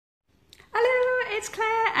it's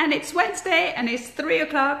Claire and it's Wednesday and it's 3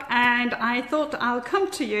 o'clock, and I thought I'll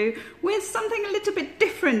come to you with something a little bit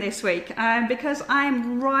different this week because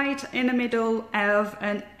I'm right in the middle of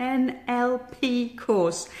an NLP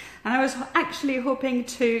course. And I was actually hoping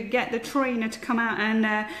to get the trainer to come out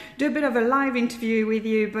and do a bit of a live interview with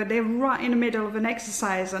you, but they're right in the middle of an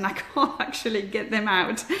exercise and I can't actually get them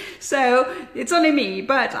out. So it's only me,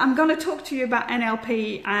 but I'm going to talk to you about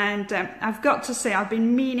NLP, and I've got to say I've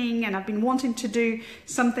been meaning and I've been wanting to do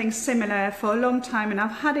something similar for a long time, and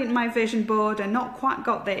I've had it in my vision board and not quite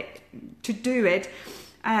got there to do it.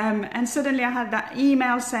 And suddenly I had that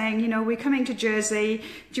email saying, you know, we're coming to Jersey,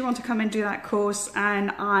 do you want to come and do that course?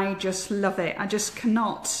 And I just love it. I just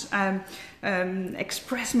cannot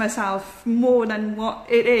express myself more than what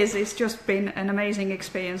it is. It's just been an amazing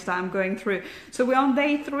experience that I'm going through. So we're on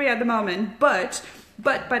day 3 at the moment, but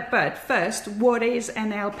first, what is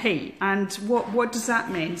NLP and what does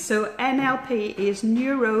that mean? So NLP is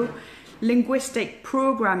neuro-linguistic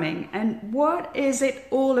programming, and what is it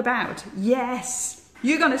all about? Yes.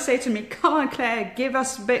 You're going to say to me, come on, Claire, give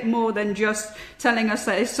us a bit more than just telling us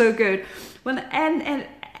that it's so good. Well, and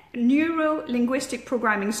neuro-linguistic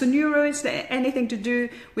programming. So neuro is anything to do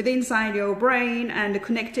with inside your brain and the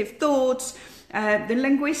connective thoughts. The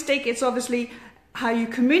linguistic, it's obviously how you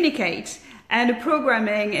communicate. And the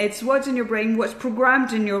programming, it's what's in your brain, what's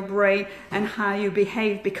programmed in your brain, and how you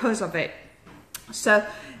behave because of it. So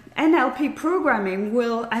NLP programming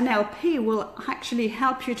NLP will actually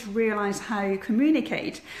help you to realize how you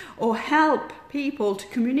communicate or help people to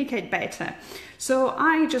communicate better. So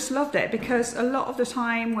I just loved it because a lot of the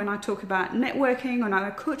time when I talk about networking, when I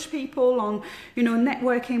coach people on, you know,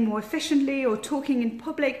 networking more efficiently or talking in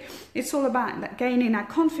public, it's all about gaining that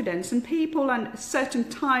confidence. And people at a certain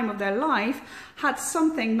time of their life had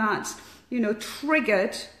something that, you know,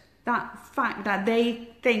 triggered that fact that they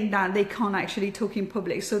think that they can't actually talk in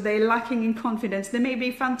public. So they're lacking in confidence. They may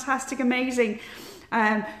be fantastic, amazing,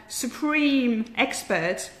 supreme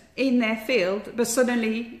experts in their field, but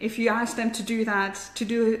suddenly if you ask them to do that, to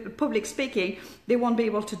do public speaking, they won't be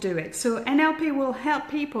able to do it. So NLP will help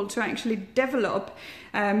people to actually develop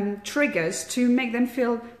triggers to make them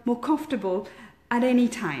feel more comfortable at any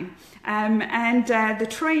time. The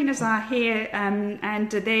trainers are here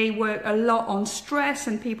and they work a lot on stress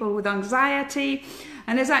and people with anxiety.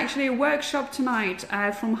 And there's actually a workshop tonight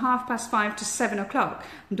from 5:30 to 7 o'clock.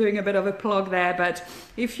 I'm doing a bit of a plug there, but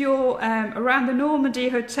if you're around the Normandy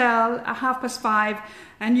Hotel at 5:30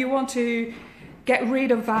 and you want to get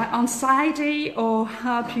rid of that anxiety or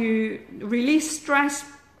help you release stress,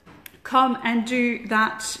 come and do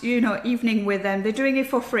that, you know, evening with them. They're doing it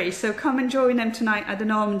for free. So come and join them tonight at the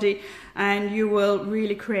Normandy and you will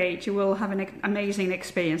really you will have an amazing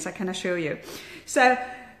experience, I can assure you. So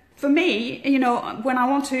for me, you know, when I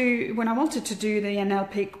wanted to do the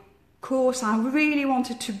NLP course, I really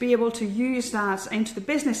wanted to be able to use that into the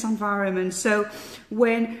business environment. So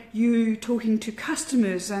when you're talking to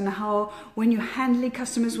customers and how when you're handling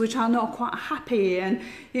customers which are not quite happy, and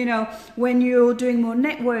you know, when you're doing more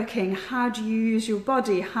networking, how do you use your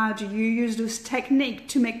body? How do you use this technique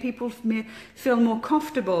to make people feel more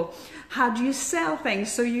comfortable? How do you sell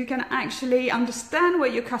things so you can actually understand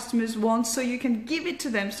what your customers want so you can give it to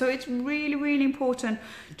them? So it's really, really important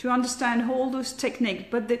to understand all those techniques.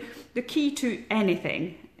 But the key to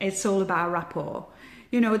anything, it's all about rapport.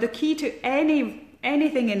 You know, the key to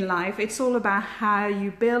anything in life, it's all about how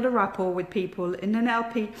you build a rapport with people. And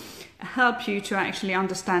NLP help you to actually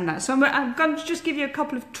understand that. So I'm going to just give you a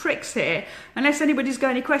couple of tricks here, unless anybody's got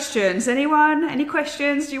any questions. Anyone? Any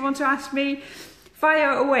questions you want to ask me?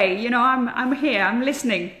 Fire away. You know, I'm here, I'm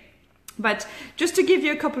listening. But just to give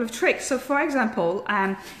you a couple of tricks. So for example,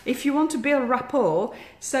 if you want to build rapport,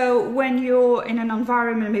 so when you're in an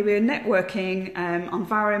environment, maybe a networking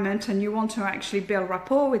environment, and you want to actually build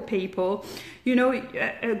rapport with people, you know,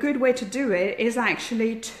 a good way to do it is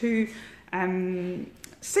actually to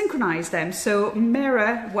synchronize them. So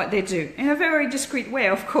mirror what they do in a very discreet way,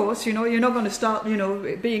 of course. You know, you're not going to start, you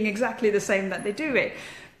know, being exactly the same that they do it.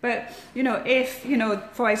 But, you know, if, you know,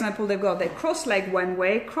 for example, they've got their cross leg one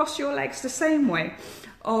way, cross your legs the same way.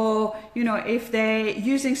 Or, you know, if they're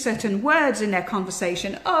using certain words in their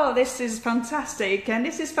conversation, oh, this is fantastic, and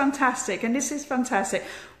this is fantastic, and this is fantastic.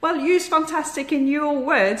 Well, use fantastic in your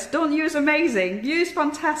words. Don't use amazing. Use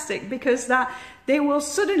fantastic, because that they will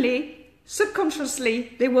suddenly,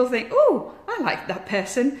 subconsciously, they will think, oh, I like that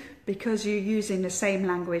person, because you're using the same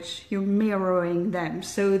language. You're mirroring them.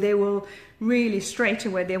 So they will really straight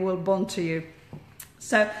away, they will bond to you.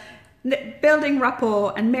 So building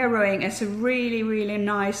rapport and mirroring is a really, really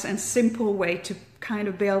nice and simple way to kind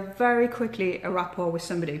of build very quickly a rapport with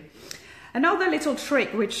somebody. Another little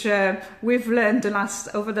trick which we've learned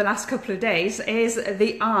over the last couple of days is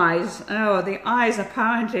the eyes. Oh, the eyes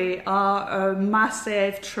apparently are a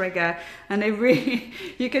massive trigger, and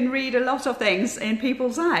you can read a lot of things in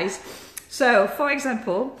people's eyes. So, for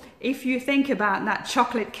example, if you think about that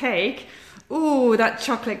chocolate cake, ooh, that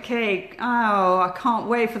chocolate cake, oh, I can't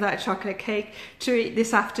wait for that chocolate cake to eat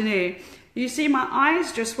this afternoon. You see my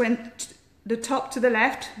eyes just went the top to the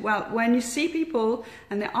left. Well, when you see people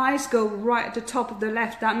and their eyes go right at the top of the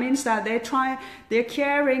left, that means that they're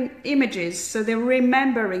carrying images, so they're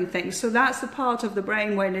remembering things. So that's the part of the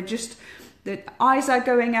brain where the eyes are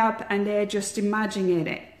going up and they're just imagining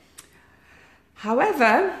it.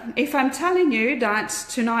 However, if I'm telling you that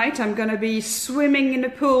tonight I'm going to be swimming in the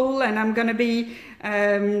pool and I'm going to be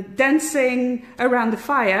dancing around the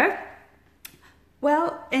fire,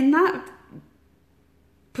 well, in that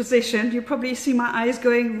position, you probably see my eyes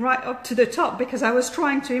going right up to the top because I was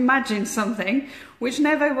trying to imagine something which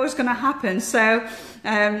never was going to happen. So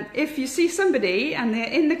if you see somebody and they're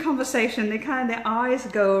in the conversation, their eyes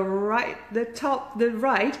go right the top, the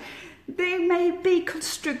right, they may be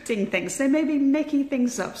constructing things, they may be making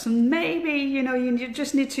things up. So maybe, you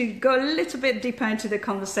just need to go a little bit deeper into the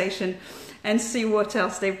conversation and see what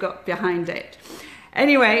else they've got behind it.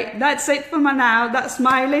 Anyway, that's it for now. That's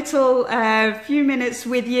my little few minutes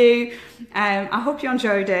with you. I hope you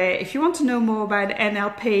enjoyed it. If you want to know more about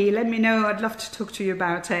NLP, let me know. I'd love to talk to you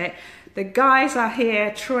about it. The guys are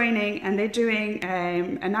here training and they're doing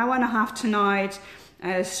an hour and a half tonight,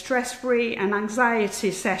 stress-free and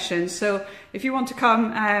anxiety session. So if you want to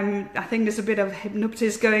come, I think there's a bit of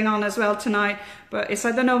hypnosis going on as well tonight, but it's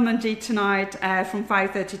at the Normandy tonight from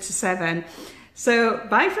 5:30 to 7. So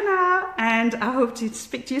bye for now, and I hope to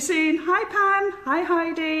speak to you soon. Hi Pam, hi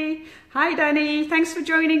Heidi, hi Danny, thanks for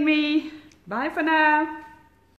joining me. Bye for now.